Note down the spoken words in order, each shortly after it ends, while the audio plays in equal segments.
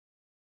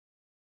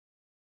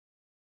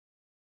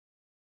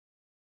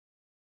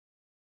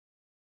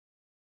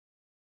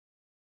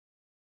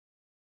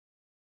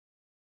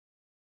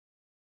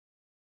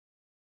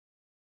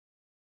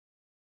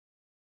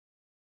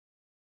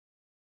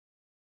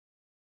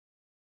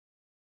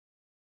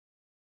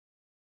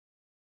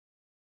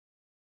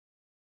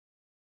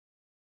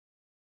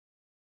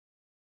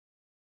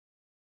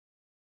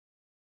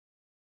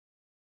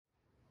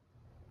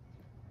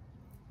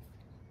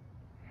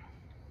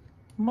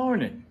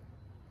Morning,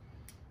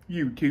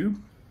 YouTube,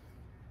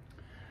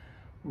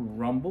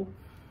 Rumble.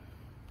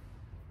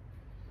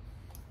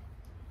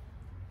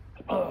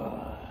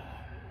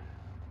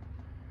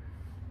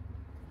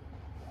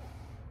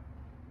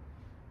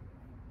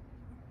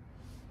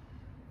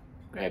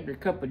 Grab your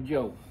cup of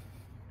Joe.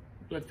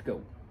 Let's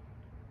go.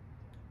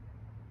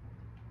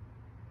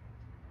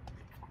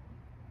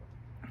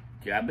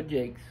 Jabba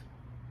Jake's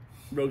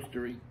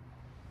Roastery,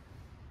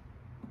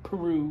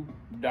 Peru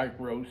dark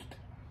roast.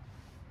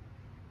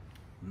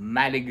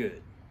 Mighty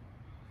good.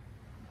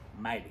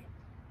 Mighty.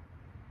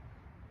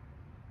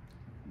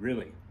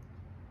 Really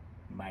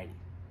mighty.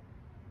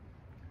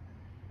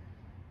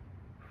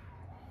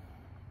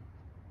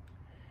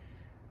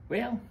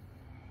 Well,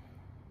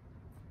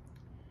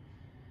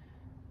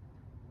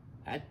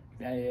 I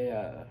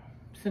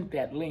sent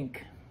that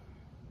link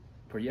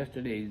for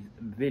yesterday's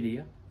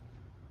video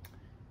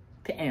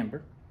to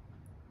Amber.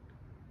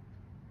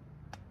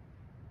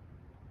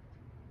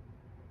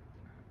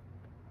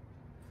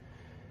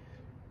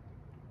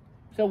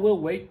 So we'll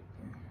wait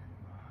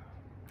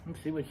and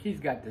see what she's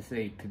got to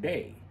say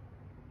today.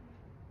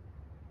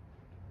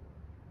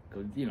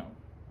 Because, you know,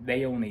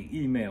 they only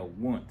email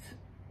once.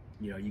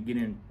 You know, you get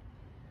in,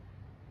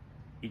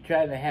 you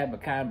try to have a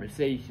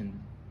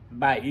conversation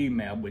by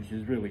email, which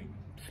is really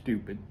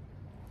stupid.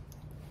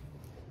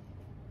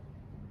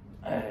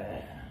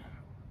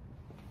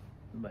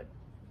 But,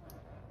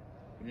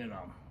 you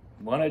know,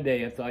 one a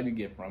day, that's all you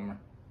get from her.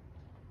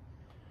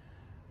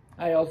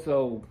 I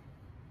also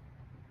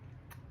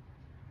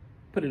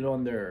put it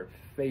on their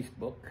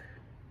Facebook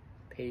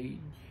page.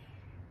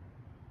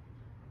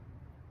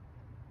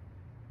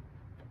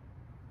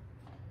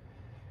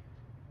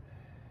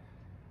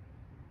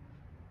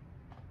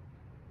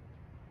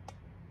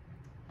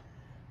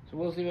 So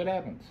we'll see what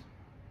happens.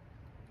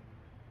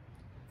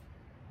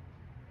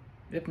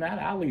 If not,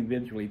 I'll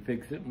eventually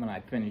fix it when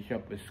I finish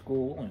up with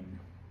school and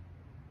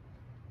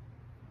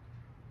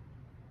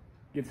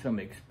get some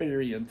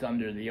experience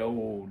under the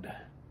old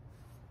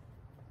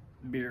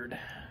beard.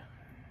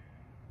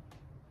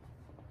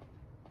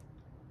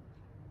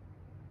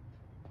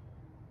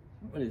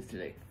 What is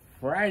today?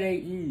 Friday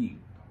Eve.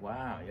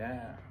 Wow,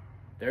 yeah.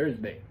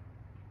 Thursday.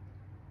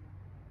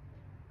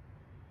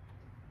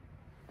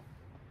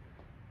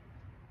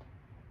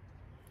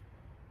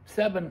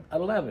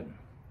 $7-11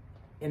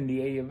 in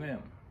the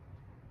A.M.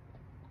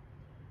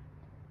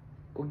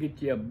 Go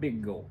get you a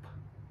big gulp.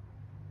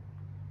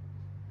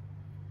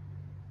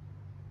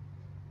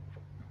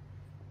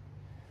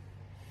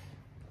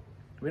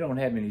 We don't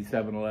have any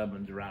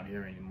 7-Elevens around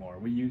here anymore.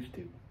 We used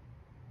to.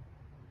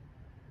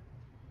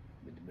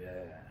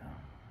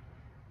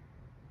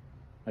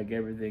 Like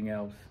everything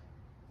else.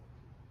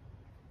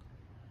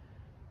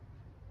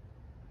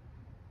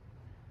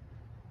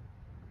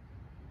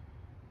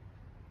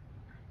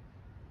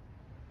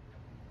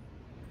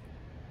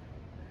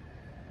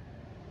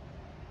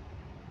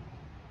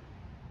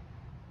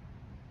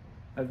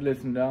 I was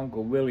listening to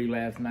Uncle Willie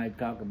last night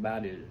talk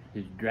about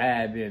his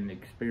drive-in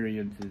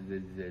experiences.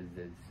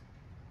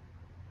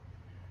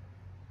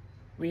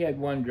 We had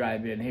one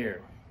drive-in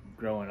here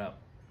growing up.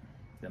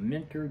 The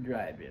Minter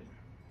Drive-In.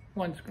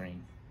 One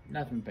screen.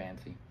 Nothing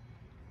fancy.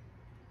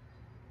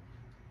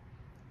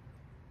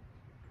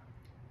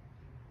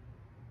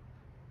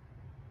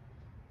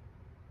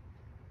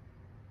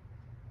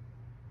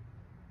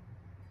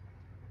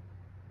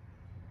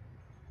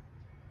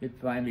 It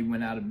finally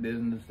went out of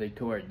business. They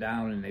tore it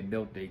down and they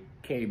built a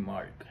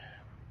Kmart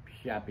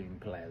shopping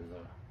plaza.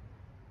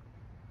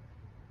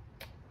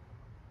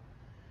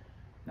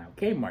 Now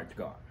Kmart's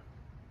gone.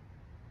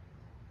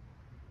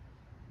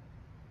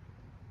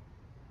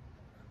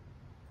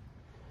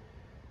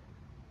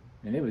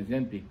 And it was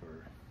empty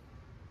for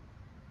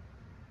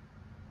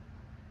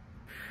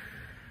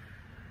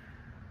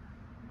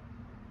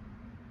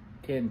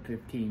 10,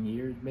 15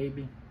 years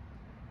maybe.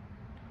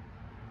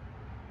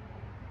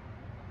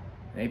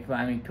 They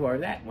finally tore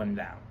that one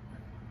down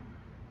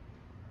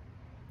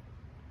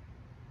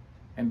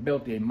and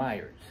built a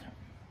Myers.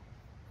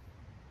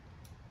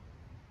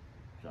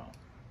 So,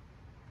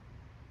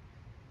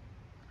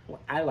 well,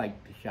 I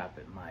like to shop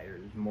at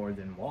Myers more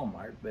than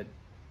Walmart, but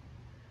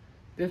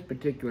this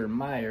particular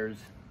Myers,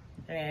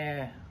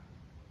 it's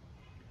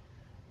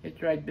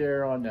right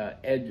there on the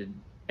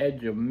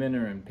edge of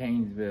Minter and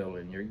Paynesville,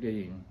 and you're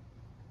getting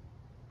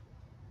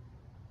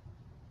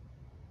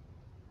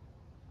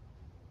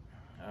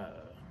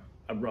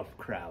a rough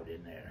crowd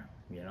in there.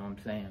 You know what I'm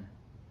saying?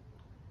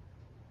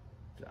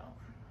 So.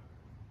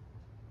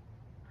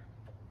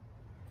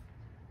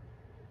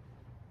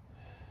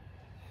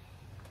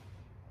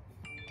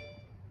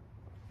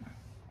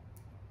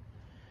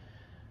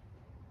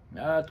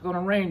 It's going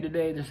to rain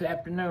today, this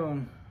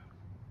afternoon.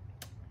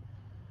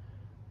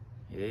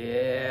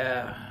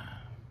 Yeah.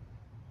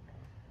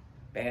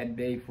 Bad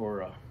day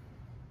for a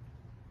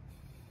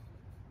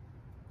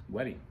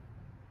wedding.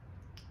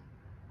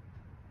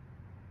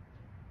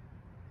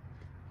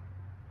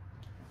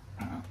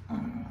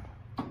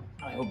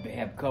 I hope they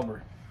have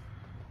cover.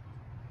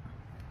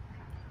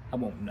 I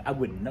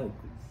wouldn't know.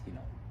 you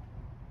know,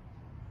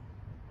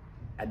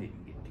 I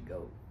didn't get to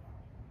go.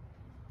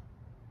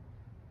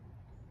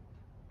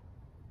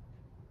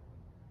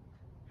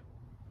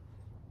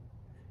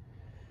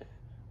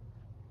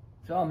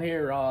 So I'm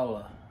here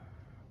all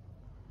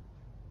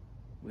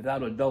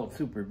without adult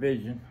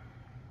supervision.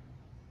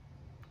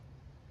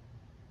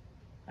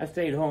 I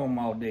stayed home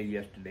all day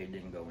yesterday,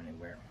 didn't go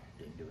anywhere,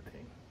 didn't do a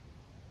thing.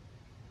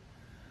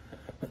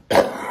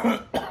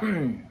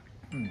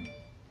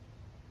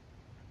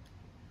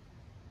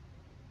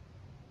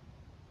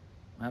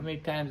 How many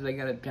times they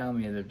gotta tell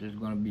me that there's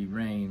gonna be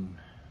rain?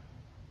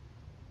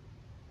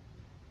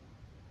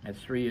 That's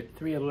three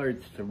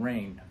alerts to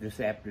rain this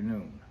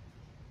afternoon.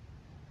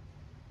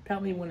 Tell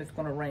me when it's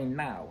gonna rain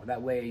now.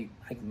 That way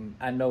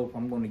I know if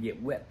I'm gonna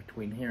get wet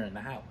between here and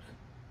the house.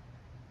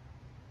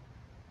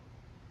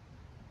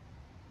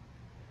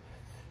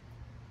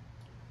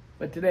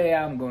 But today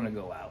I'm gonna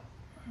go out.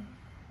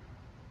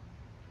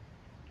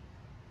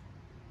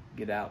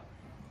 Get out,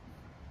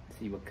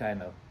 see what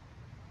kind of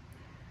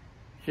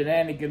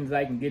shenanigans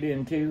I can get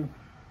into.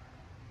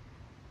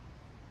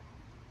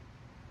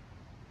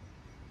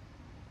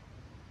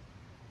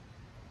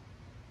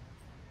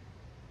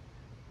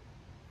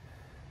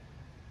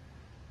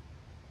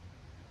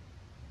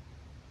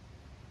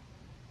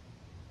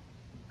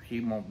 She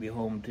won't be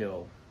home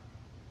till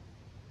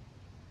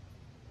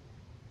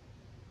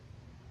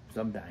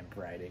sometime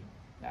Friday.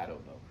 I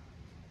don't know.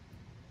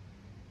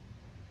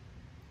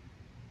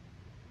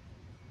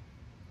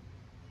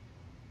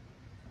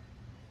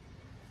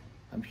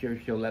 I'm sure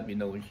she'll let me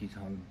know when she's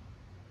home.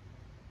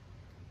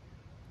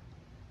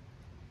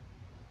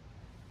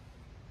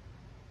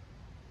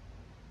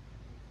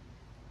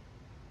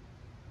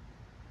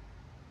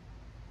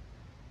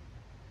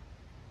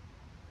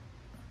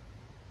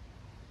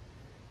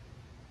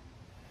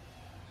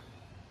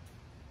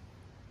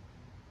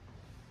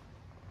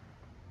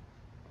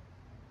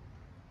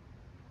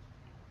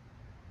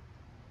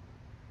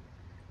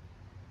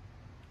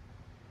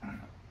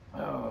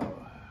 Oh.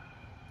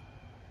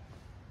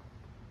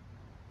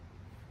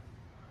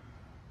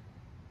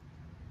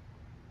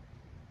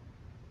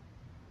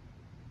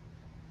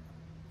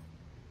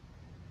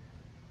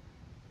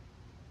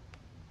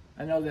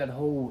 I know that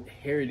whole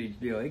heritage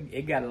deal,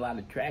 it got a lot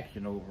of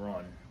traction over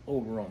on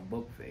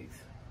Bookface.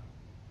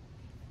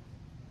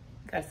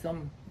 Got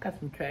some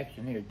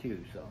traction here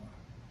too, so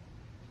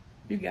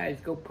you guys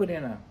go put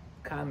in a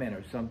comment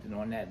or something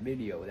on that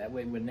video. That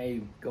way when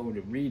they go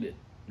to read it,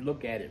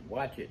 look at it,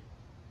 watch it,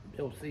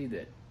 they'll see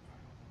that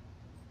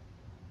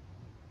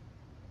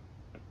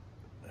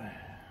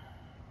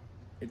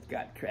it's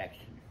got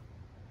traction.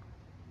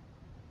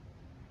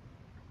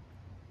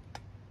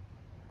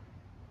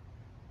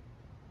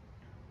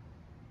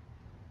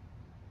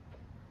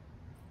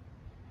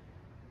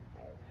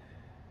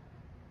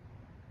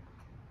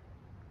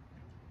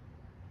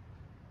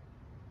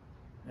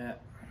 Yeah.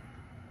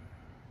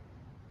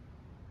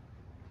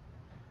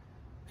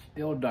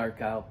 Still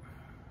dark out.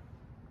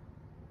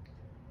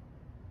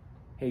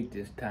 Hate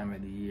this time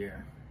of the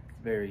year. It's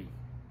very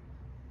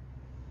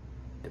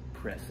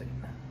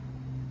depressing.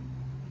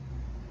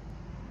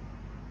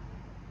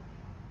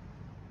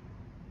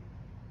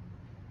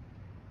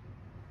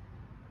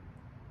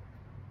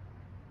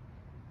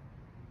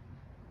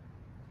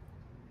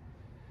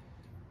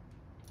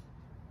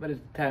 But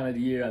it's the time of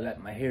the year I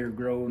let my hair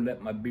grow and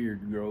let my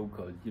beard grow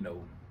because, you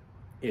know,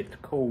 it's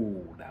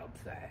cold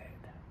outside.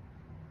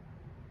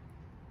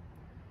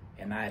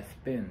 And I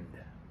spend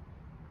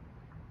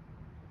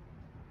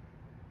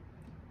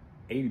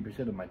 80%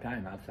 of my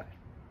time outside.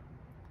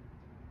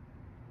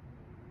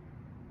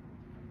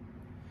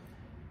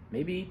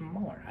 Maybe even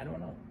more, I don't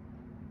know.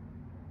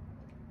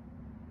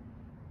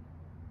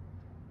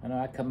 I know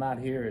I come out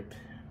here at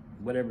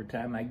whatever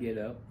time I get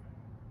up.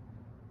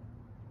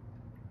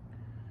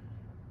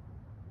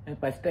 And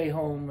if I stay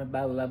home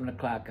about 11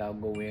 o'clock, I'll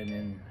go in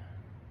and...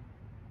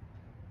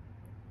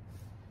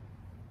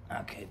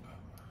 Okay.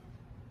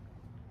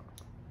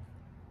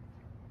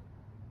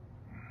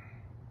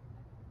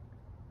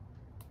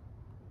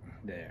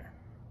 There.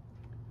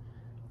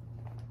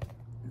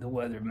 The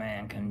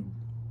weatherman can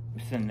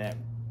send that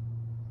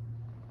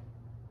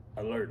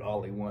alert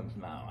all he wants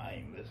now. I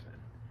ain't listening.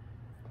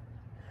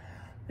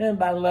 Then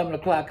about 11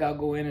 o'clock, I'll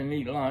go in and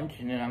eat lunch,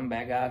 and then I'm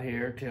back out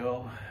here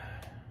till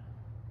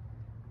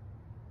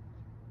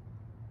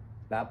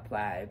about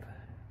 5.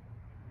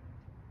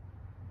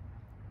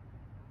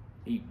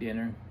 Eat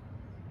dinner.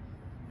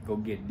 Go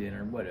get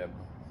dinner, whatever.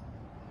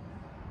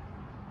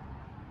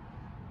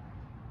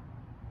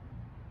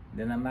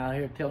 Then I'm out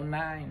here till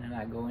 9, and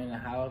I go in the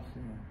house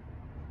and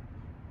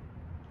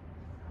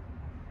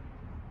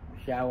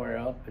shower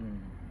up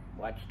and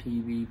watch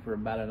TV for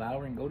about an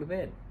hour and go to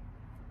bed.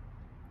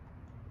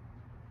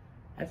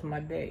 That's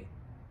my day.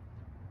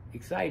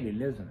 Exciting,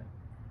 isn't it?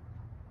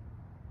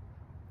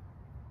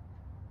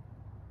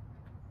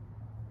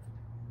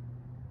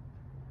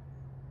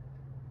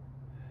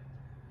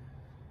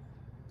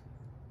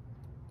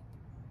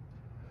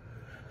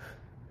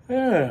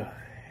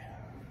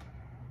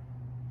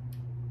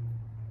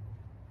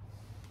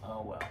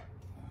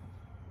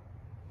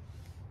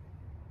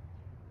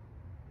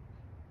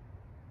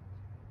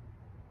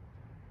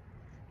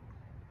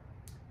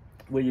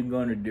 what are you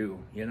gonna do,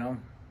 you know?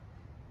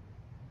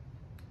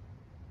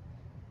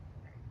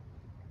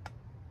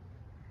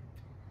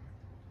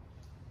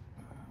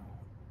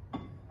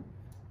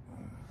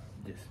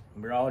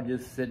 We're all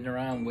just sitting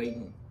around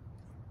waiting.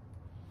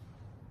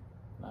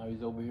 Now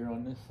he's over here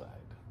on this side.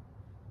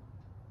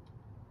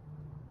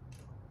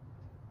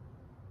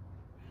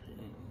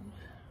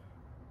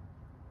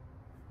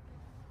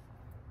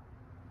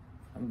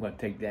 I'm gonna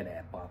take that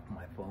app off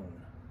my phone.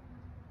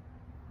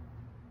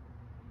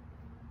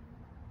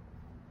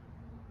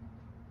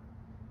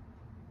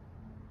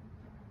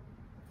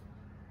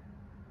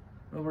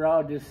 Well, we're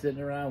all just sitting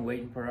around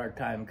waiting for our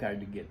time card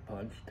to get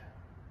punched.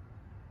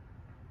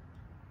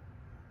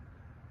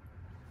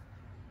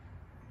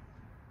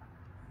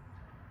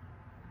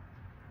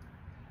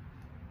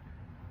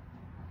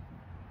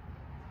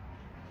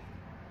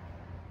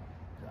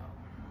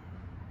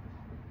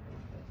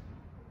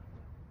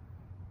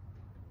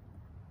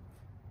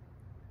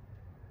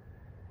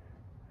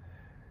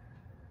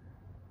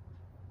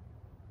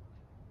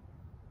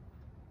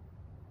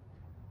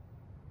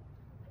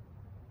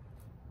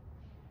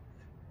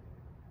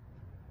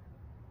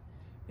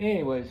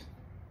 Anyways,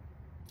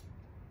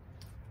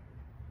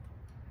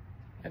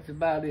 that's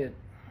about it.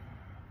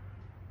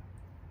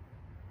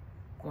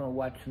 I'm gonna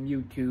watch some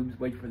YouTubes,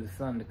 wait for the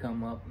sun to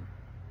come up.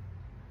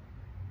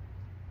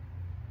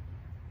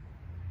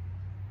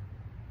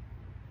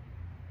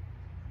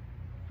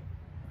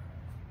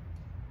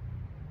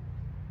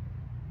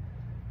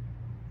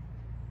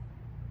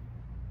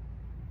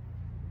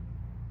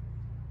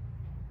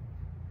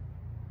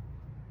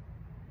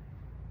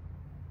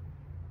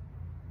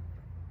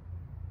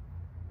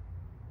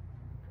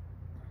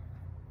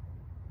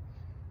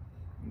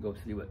 Go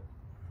see what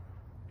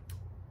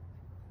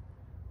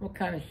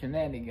kind of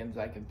shenanigans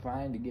I can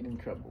find to get in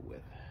trouble with.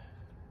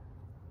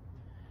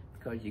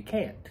 Because you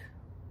can't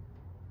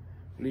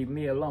leave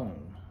me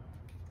alone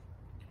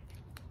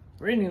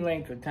for any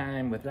length of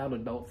time without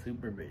adult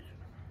supervision.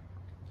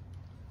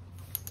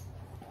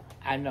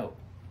 I know,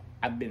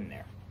 I've been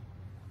there.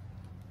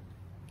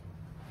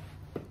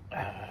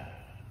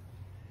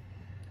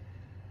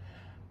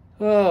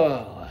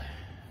 Oh,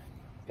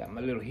 got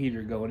my little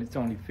heater going. It's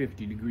only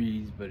 50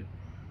 degrees, but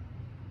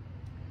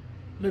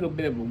a little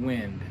bit of a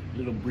wind, a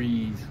little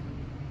breeze.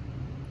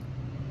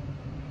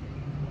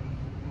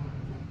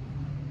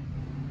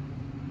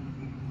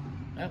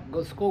 Oh,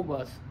 go school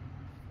bus.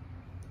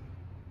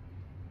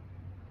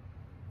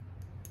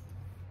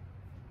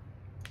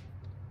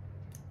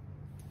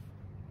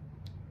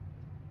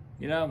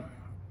 You know,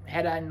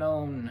 had I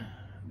known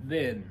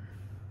then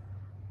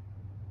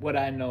what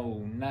I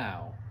know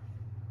now,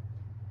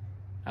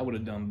 I would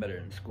have done better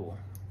in school.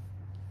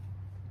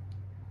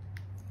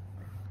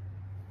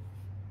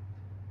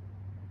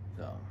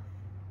 So,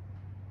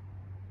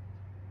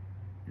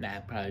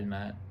 nah, probably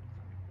not.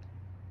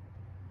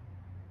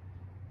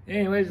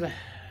 Anyways,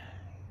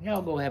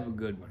 y'all go have a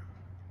good one.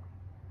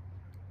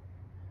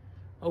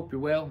 Hope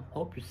you're well,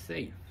 hope you're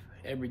safe.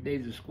 Every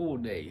day's a school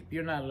day. If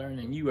you're not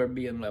learning, you are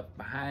being left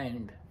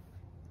behind.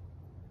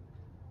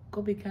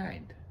 Go be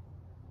kind.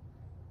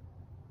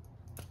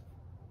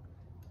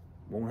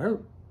 Won't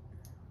hurt.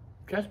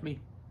 Trust me.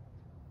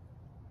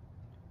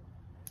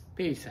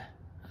 Peace.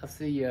 I'll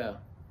see you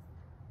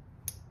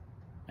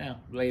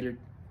later,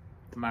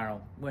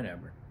 tomorrow,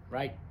 whenever,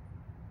 right?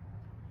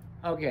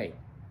 Okay.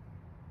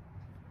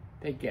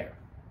 Take care.